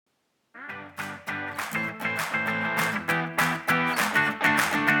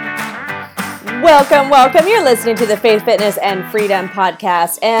Welcome, welcome. You're listening to the Faith, Fitness, and Freedom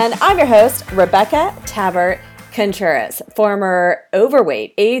podcast, and I'm your host, Rebecca Tabert Contreras, former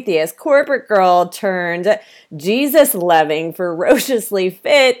overweight, atheist, corporate girl turned Jesus-loving, ferociously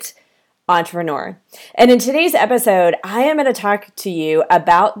fit entrepreneur. And in today's episode, I am going to talk to you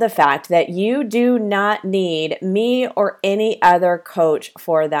about the fact that you do not need me or any other coach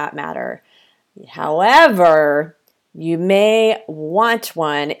for that matter. However, you may want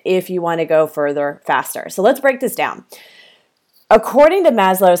one if you want to go further faster. So let's break this down. According to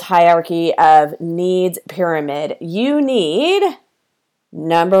Maslow's hierarchy of needs pyramid, you need,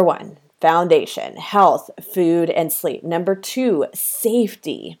 number one, foundation, health, food, and sleep. Number two,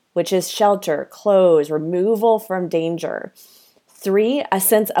 safety, which is shelter, clothes, removal from danger. Three, a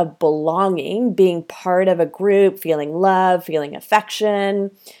sense of belonging, being part of a group, feeling love, feeling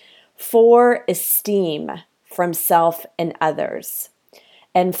affection. Four, esteem from self and others.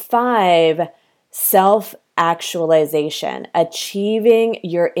 And five, self-actualization, achieving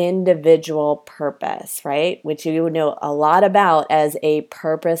your individual purpose, right? Which you know a lot about as a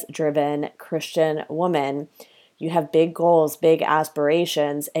purpose-driven Christian woman. You have big goals, big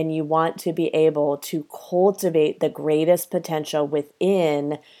aspirations, and you want to be able to cultivate the greatest potential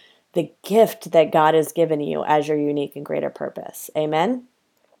within the gift that God has given you as your unique and greater purpose. Amen?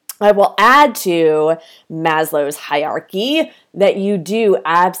 I will add to Maslow's hierarchy that you do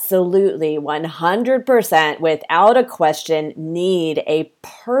absolutely 100% without a question need a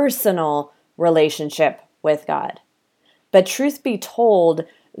personal relationship with God. But truth be told,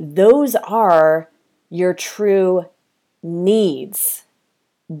 those are your true needs.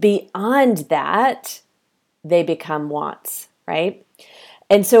 Beyond that, they become wants, right?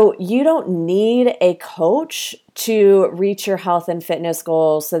 And so you don't need a coach to reach your health and fitness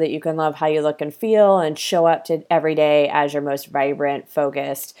goals so that you can love how you look and feel and show up to every day as your most vibrant,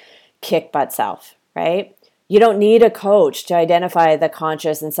 focused, kick butt self, right? You don't need a coach to identify the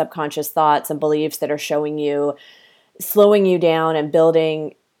conscious and subconscious thoughts and beliefs that are slowing you down and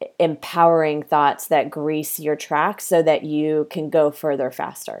building empowering thoughts that grease your tracks so that you can go further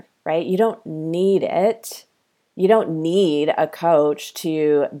faster, right? You don't need it. You don't need a coach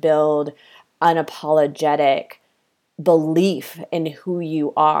to build unapologetic belief in who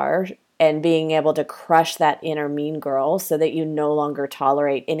you are and being able to crush that inner mean girl so that you no longer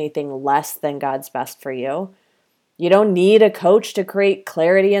tolerate anything less than God's best for you. You don't need a coach to create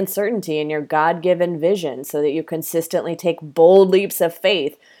clarity and certainty in your God-given vision so that you consistently take bold leaps of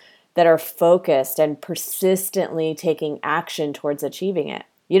faith that are focused and persistently taking action towards achieving it.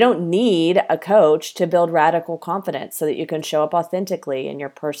 You don't need a coach to build radical confidence so that you can show up authentically in your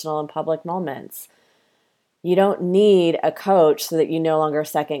personal and public moments. You don't need a coach so that you no longer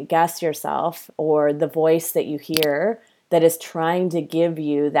second guess yourself or the voice that you hear that is trying to give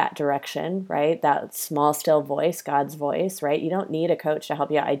you that direction, right? That small, still voice, God's voice, right? You don't need a coach to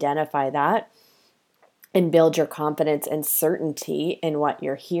help you identify that and build your confidence and certainty in what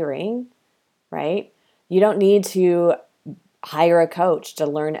you're hearing, right? You don't need to hire a coach to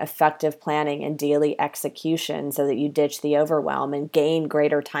learn effective planning and daily execution so that you ditch the overwhelm and gain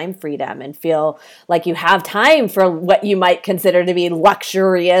greater time freedom and feel like you have time for what you might consider to be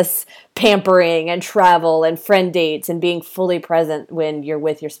luxurious pampering and travel and friend dates and being fully present when you're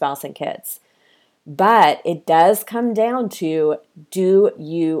with your spouse and kids. But it does come down to, do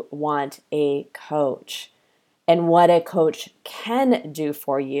you want a coach? And what a coach can do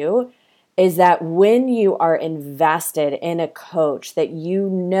for you is that when you are invested in a coach that you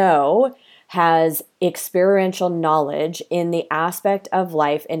know has experiential knowledge in the aspect of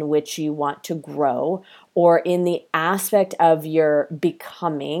life in which you want to grow, or in the aspect of your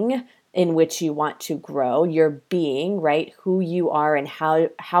becoming in which you want to grow, your being, right? Who you are and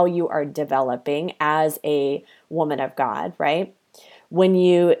how you are developing as a woman of God, right? When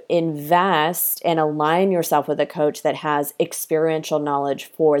you invest and align yourself with a coach that has experiential knowledge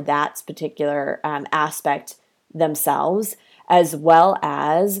for that particular aspect themselves, as well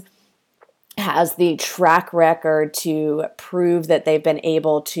as has the track record to prove that they've been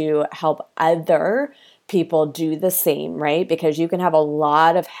able to help other people do the same, right? Because you can have a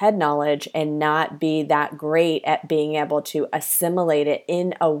lot of head knowledge and not be that great at being able to assimilate it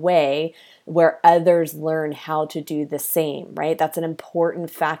in a way where others learn how to do the same, right? That's an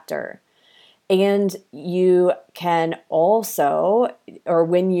important factor. And you can also, or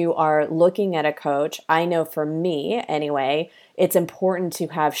when you are looking at a coach, I know for me anyway, it's important to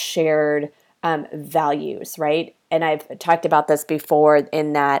have shared values, right? And I've talked about this before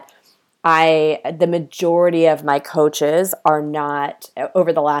in that The majority of my coaches are not,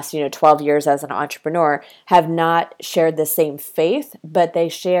 over the last, 12 years as an entrepreneur, have not shared the same faith, but they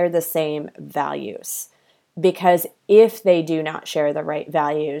share the same values. Because if they do not share the right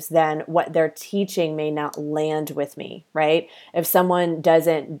values, then what they're teaching may not land with me, right? If someone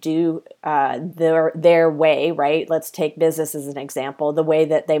doesn't do their way, right? Let's take business as an example, the way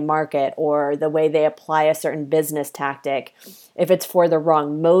that they market or the way they apply a certain business tactic. If it's for the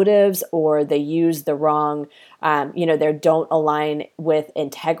wrong motives or they use the wrong, they don't align with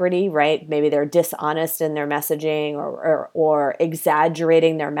integrity, right? Maybe they're dishonest in their messaging or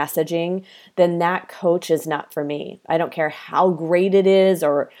exaggerating their messaging, then that coach is not for me. I don't care how great it is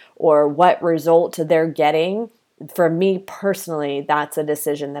or what result they're getting. For me personally, that's a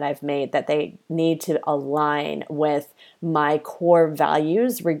decision that I've made, that they need to align with my core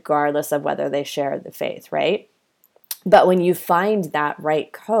values, regardless of whether they share the faith, right? But when you find that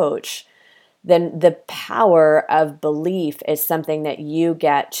right coach, then the power of belief is something that you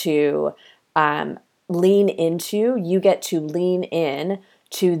get to lean into. You get to lean in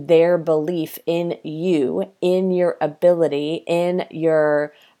to their belief in you, in your ability, in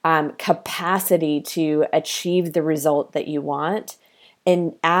your capacity to achieve the result that you want.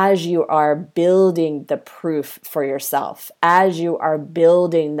 And as you are building the proof for yourself, as you are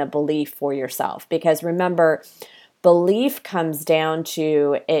building the belief for yourself, because remember, belief comes down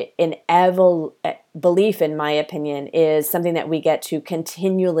to belief, in my opinion, is something that we get to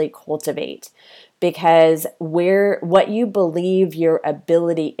continually cultivate, because what you believe your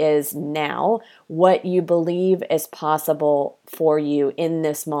ability is now, what you believe is possible for you in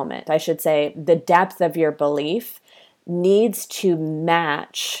this moment. I should say the depth of your belief needs to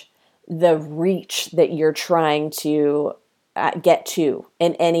match the reach that you're trying to get to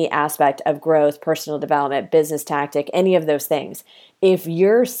in any aspect of growth, personal development, business tactic, any of those things. If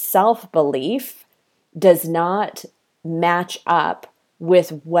your self-belief does not match up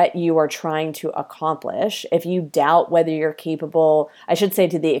with what you are trying to accomplish, if you doubt whether you're capable, I should say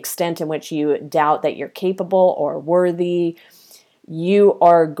to the extent in which you doubt that you're capable or worthy, you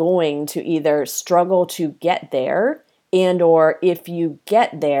are going to either struggle to get there, and or if you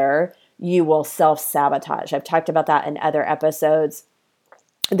get there, you will self-sabotage. I've talked about that in other episodes.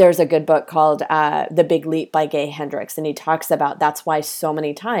 There's a good book called The Big Leap by Gay Hendricks, and he talks about that's why so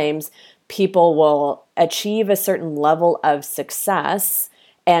many times people will achieve a certain level of success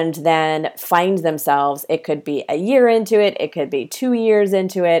and then find themselves, it could be a year into it, it could be 2 years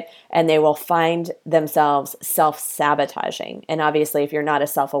into it, and they will find themselves self-sabotaging. And obviously, if you're not a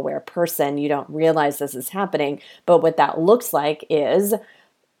self-aware person, you don't realize this is happening. But what that looks like is,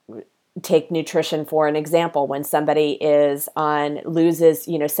 take nutrition for an example. When somebody loses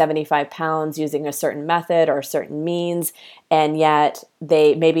 75 pounds using a certain method or certain means, and yet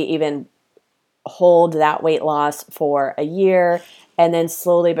they maybe even hold that weight loss for a year, and then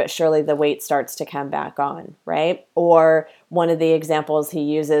slowly but surely the weight starts to come back on, right? Or one of the examples he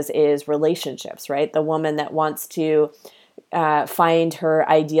uses is relationships, right? The woman that wants to find her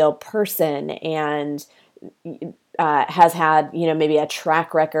ideal person and has had, maybe a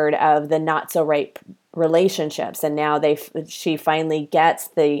track record of the not so right relationships, and now she finally gets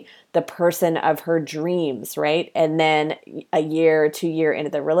the person of her dreams, right? And then a year, 2 year into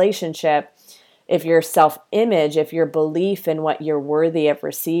the relationship, if your self-image, if your belief in what you're worthy of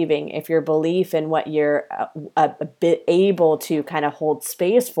receiving, if your belief in what you're a bit able to kind of hold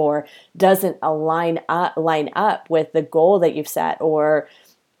space for doesn't line up with the goal that you've set or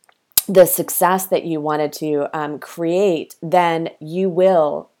the success that you wanted to create, then you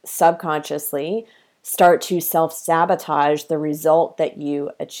will subconsciously start to self-sabotage the result that you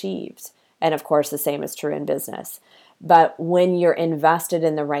achieved. And of course, the same is true in business. But when you're invested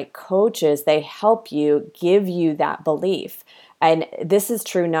in the right coaches, they help you, give you that belief. And this is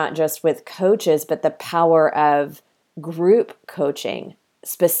true not just with coaches, but the power of group coaching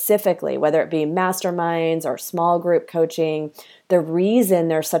specifically, whether it be masterminds or small group coaching. The reason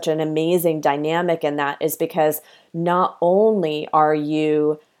there's such an amazing dynamic in that is because not only are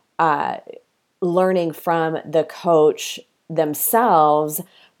you learning from the coach themselves,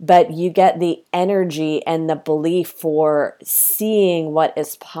 but you get the energy and the belief for seeing what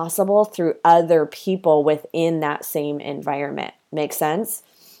is possible through other people within that same environment. Make sense?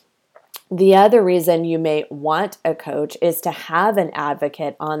 The other reason you may want a coach is to have an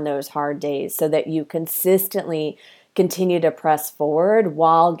advocate on those hard days so that you consistently continue to press forward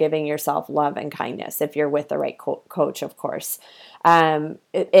while giving yourself love and kindness, if you're with the right coach, of course. And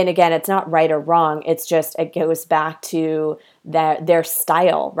again, it's not right or wrong. It's just, it goes back to their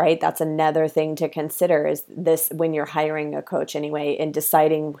style, right? That's another thing to consider is this when you're hiring a coach anyway, and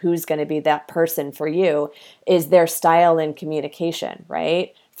deciding who's going to be that person for you is their style in communication,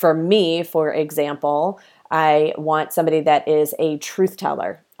 right? For me, for example, I want somebody that is a truth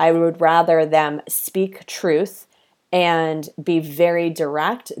teller. I would rather them speak truth and be very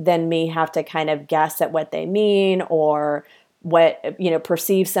direct than me have to kind of guess at what they mean or what,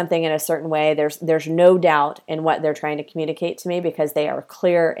 perceive something in a certain way. There's no doubt in what they're trying to communicate to me because they are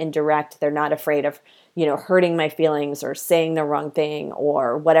clear and direct. They're not afraid of, hurting my feelings or saying the wrong thing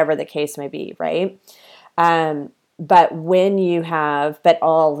or whatever the case may be, right? But but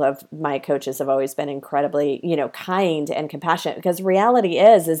all of my coaches have always been incredibly, kind and compassionate, because reality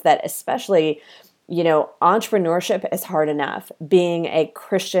is that especially, entrepreneurship is hard enough. Being a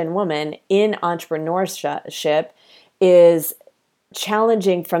Christian woman in entrepreneurship is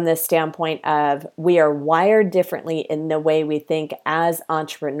challenging from the standpoint of we are wired differently in the way we think as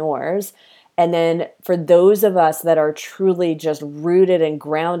entrepreneurs. And then for those of us that are truly just rooted and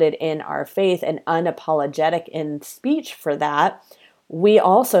grounded in our faith and unapologetic in speech for that, we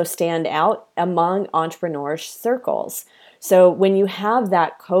also stand out among entrepreneur circles. So when you have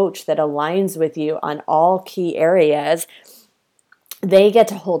that coach that aligns with you on all key areas, they get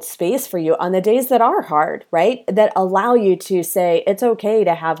to hold space for you on the days that are hard, right? That allow you to say, it's okay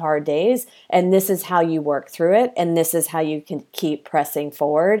to have hard days, and this is how you work through it, and this is how you can keep pressing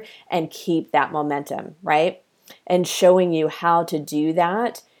forward and keep that momentum, right? And showing you how to do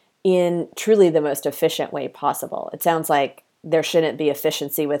that in truly the most efficient way possible. It sounds like there shouldn't be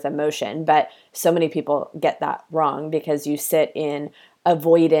efficiency with emotion, but so many people get that wrong because you sit in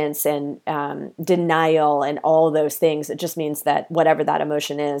avoidance and denial and all those things. It just means that whatever that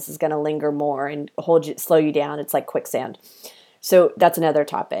emotion is going to linger more and slow you down. It's like quicksand. So that's another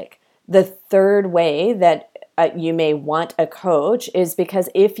topic. The third way that you may want a coach is because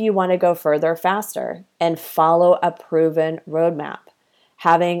if you want to go further faster and follow a proven roadmap,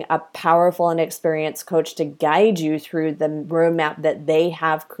 having a powerful and experienced coach to guide you through the roadmap that they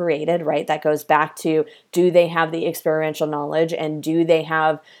have created, right? That goes back to, do they have the experiential knowledge and do they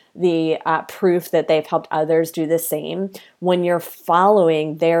have the proof that they've helped others do the same? When you're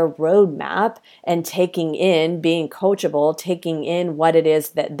following their roadmap and being coachable, taking in what it is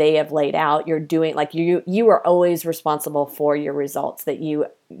that they have laid out, you're doing, like you are always responsible for your results that you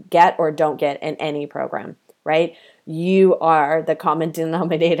get or don't get in any program, right? You are the common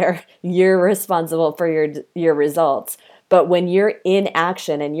denominator. You're responsible for your results. But when you're in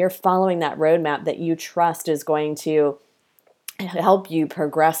action and you're following that roadmap that you trust is going to help you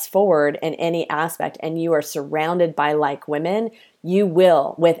progress forward in any aspect, and you are surrounded by like women, you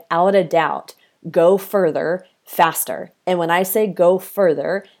will, without a doubt, go further faster. And when I say go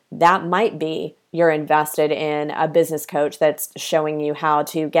further, that might be you're invested in a business coach that's showing you how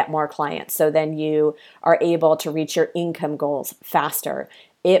to get more clients. So then you are able to reach your income goals faster.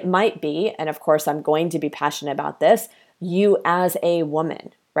 It might be, and of course I'm going to be passionate about this, you as a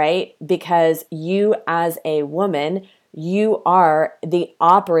woman, right? Because you as a woman, you are the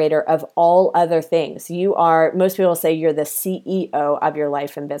operator of all other things. Most people say you're the CEO of your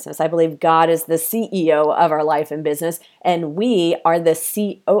life and business. I believe God is the CEO of our life and business, and we are the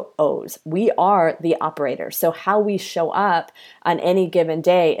COOs. We are the operators. So how we show up on any given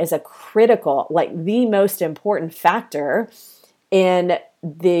day is a critical, like the most important factor to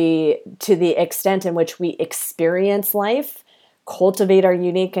the extent in which we experience life, cultivate our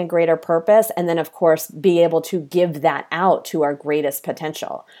unique and greater purpose, and then of course be able to give that out to our greatest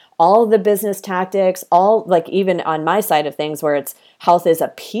potential. All the business tactics, even on my side of things where it's health is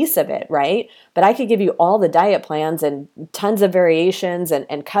a piece of it, right? But I could give you all the diet plans and tons of variations and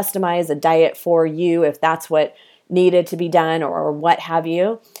customize a diet for you if that's what needed to be done or what have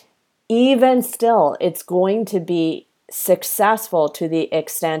you. Even still, it's going to be successful to the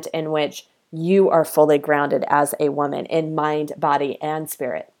extent in which you are fully grounded as a woman in mind, body, and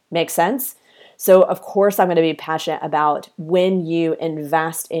spirit. Make sense? So, of course, I'm going to be passionate about when you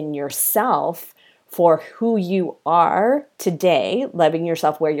invest in yourself for who you are today, loving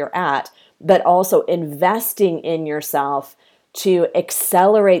yourself where you're at, but also investing in yourself to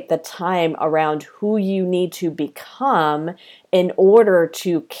accelerate the time around who you need to become in order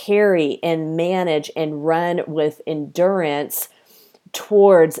to carry and manage and run with endurance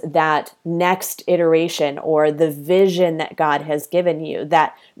towards that next iteration or the vision that God has given you,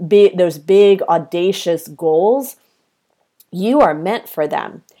 those big audacious goals. You are meant for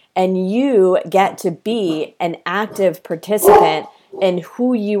them, and you get to be an active participant and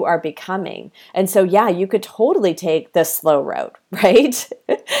who you are becoming. And so, yeah, you could totally take the slow road, right?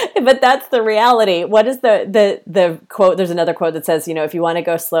 But that's the reality. What is the quote? There's another quote that says, if you want to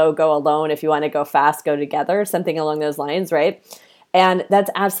go slow, go alone. If you want to go fast, go together, something along those lines, right? And that's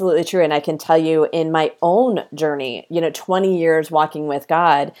absolutely true. And I can tell you in my own journey, 20 years walking with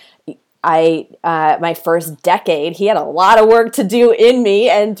God, my first decade, he had a lot of work to do in me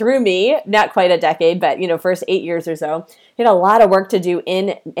and through me, not quite a decade, but, first 8 years or so, he had a lot of work to do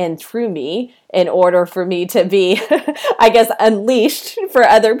in and through me in order for me to be, I guess, unleashed for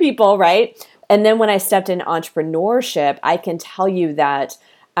other people. Right. And then when I stepped into entrepreneurship, I can tell you that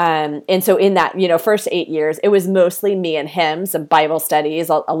and so in that, first 8 years, it was mostly me and him, some Bible studies,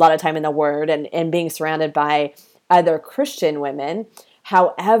 a lot of time in the Word, and being surrounded by other Christian women.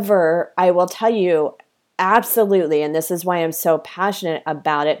 However, I will tell you, absolutely, and this is why I'm so passionate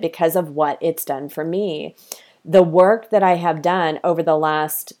about it, because of what it's done for me. The work that I have done over the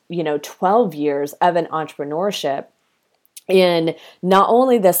last, 12 years of an entrepreneurship, in not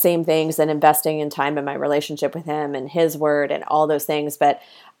only the same things and investing in time in my relationship with him and his word and all those things, but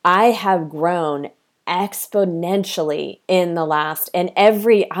I have grown exponentially in the last, and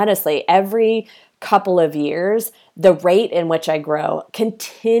honestly, every couple of years, the rate in which I grow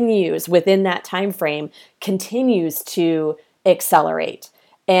continues within that time frame, continues to accelerate.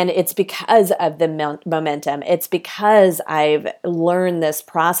 And it's because of the momentum. It's because I've learned this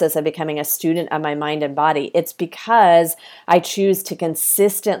process of becoming a student of my mind and body. It's because I choose to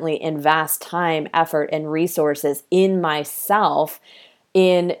consistently invest time, effort, and resources in myself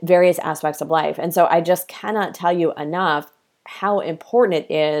in various aspects of life. And so I just cannot tell you enough how important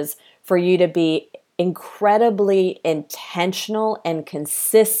it is for you to be incredibly intentional and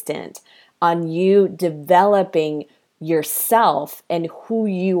consistent on you developing yourself and who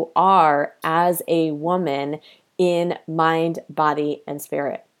you are as a woman in mind, body, and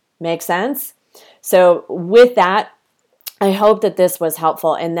spirit. Make sense? So with that, I hope that this was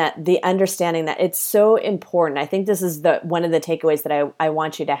helpful and that the understanding that it's so important. I think this is one of the takeaways that I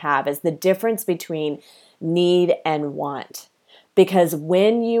want you to have is the difference between need and want. Because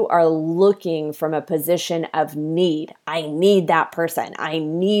when you are looking from a position of need, I need that person, I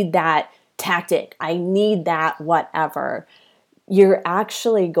need that tactic, I need that whatever, you're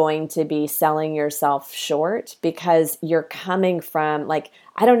actually going to be selling yourself short because you're coming from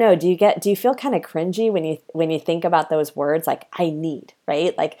I don't know, do you feel kind of cringy when you think about those words like I need,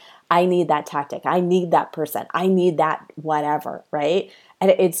 right? Like I need that tactic, I need that person, I need that whatever, right?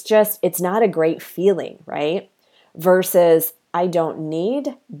 And it's not a great feeling, right? Versus I don't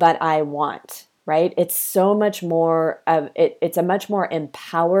need, but I want, right? It's so much more of it. It's a much more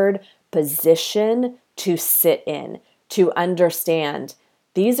empowered position to sit in, to understand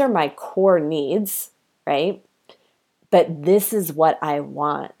these are my core needs, right? But this is what I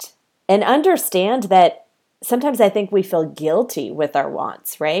want. And understand that sometimes I think we feel guilty with our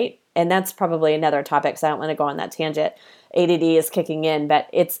wants, right? And that's probably another topic, so I don't want to go on that tangent. ADD is kicking in, but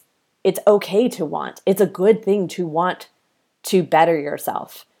it's okay to want. It's a good thing to want to better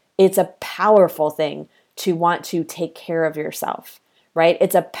yourself. It's a powerful thing to want to take care of yourself, right?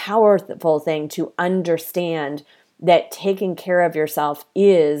 It's a powerful thing to understand that taking care of yourself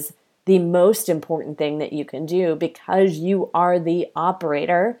is the most important thing that you can do because you are the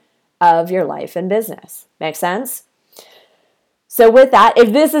operator of your life and business. Make sense? So with that,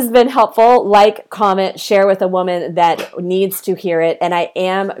 if this has been helpful, like, comment, share with a woman that needs to hear it. And I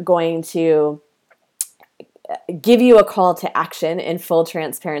am going to give you a call to action in full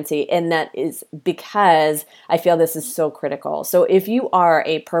transparency. And that is because I feel this is so critical. So if you are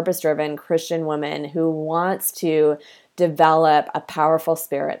a purpose-driven Christian woman who wants to develop a powerful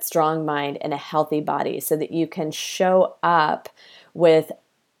spirit, strong mind, and a healthy body so that you can show up with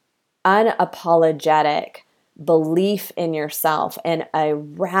unapologetic belief in yourself and a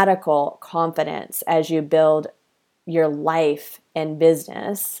radical confidence as you build your life and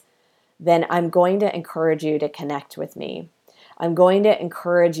business, then I'm going to encourage you to connect with me. I'm going to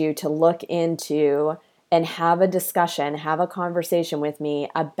encourage you to look into and have a discussion, have a conversation with me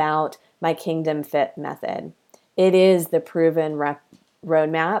about my Kingdom Fit method. It is the proven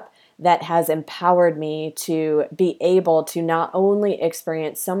roadmap that has empowered me to be able to not only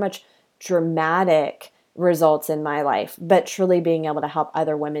experience so much dramatic results in my life, but truly being able to help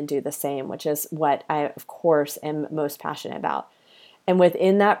other women do the same, which is what I, of course, am most passionate about. And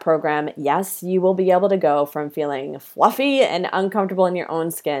within that program, yes, you will be able to go from feeling fluffy and uncomfortable in your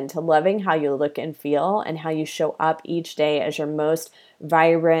own skin to loving how you look and feel and how you show up each day as your most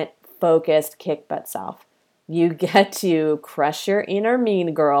vibrant, focused, kick butt self. You get to crush your inner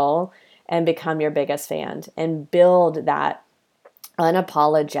mean girl and become your biggest fan and build that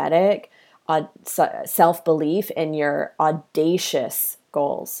unapologetic self-belief in your audacious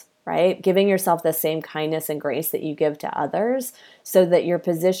goals, right? Giving yourself the same kindness and grace that you give to others so that you're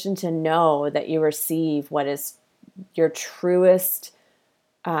positioned to know that you receive what is your truest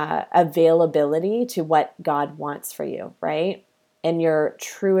availability to what God wants for you, right? And your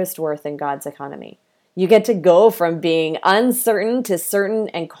truest worth in God's economy. You get to go from being uncertain to certain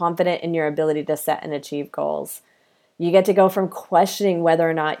and confident in your ability to set and achieve goals. You get to go from questioning whether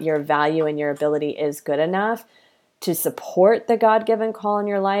or not your value and your ability is good enough to support the God-given call in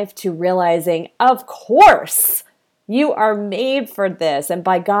your life to realizing, of course, you are made for this. And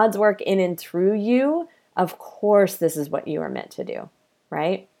by God's work in and through you, of course, this is what you are meant to do,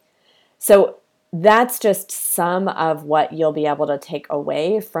 right? So that's just some of what you'll be able to take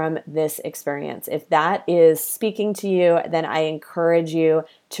away from this experience. If that is speaking to you, then I encourage you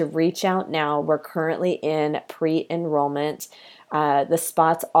to reach out now. We're currently in pre-enrollment. The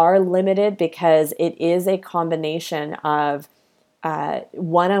spots are limited because it is a combination of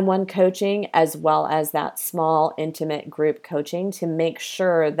one-on-one coaching as well as that small intimate group coaching to make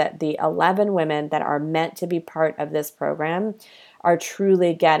sure that the 11 women that are meant to be part of this program are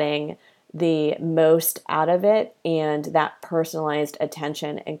truly getting the most out of it and that personalized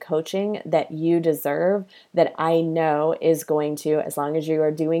attention and coaching that you deserve, that I know is going to, as long as you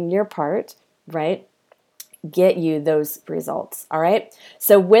are doing your part, right, get you those results. All right.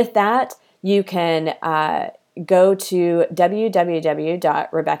 So with that, you can go to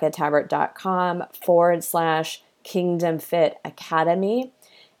www.RebeccaTabbert.com/Kingdom Fit Academy.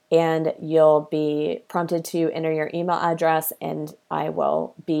 And you'll be prompted to enter your email address, and I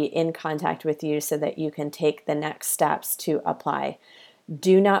will be in contact with you so that you can take the next steps to apply.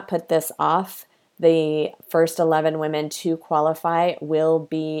 Do not put this off. The first 11 women to qualify will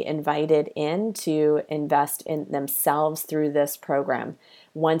be invited in to invest in themselves through this program.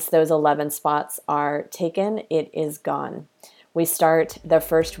 Once those 11 spots are taken, it is gone. We start the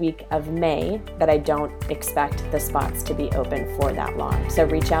first week of May, but I don't expect the spots to be open for that long. So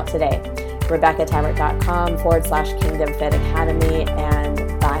reach out today, RebeccaTabbert.com/Kingdom Fit Academy, and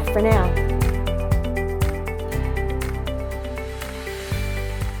bye for now.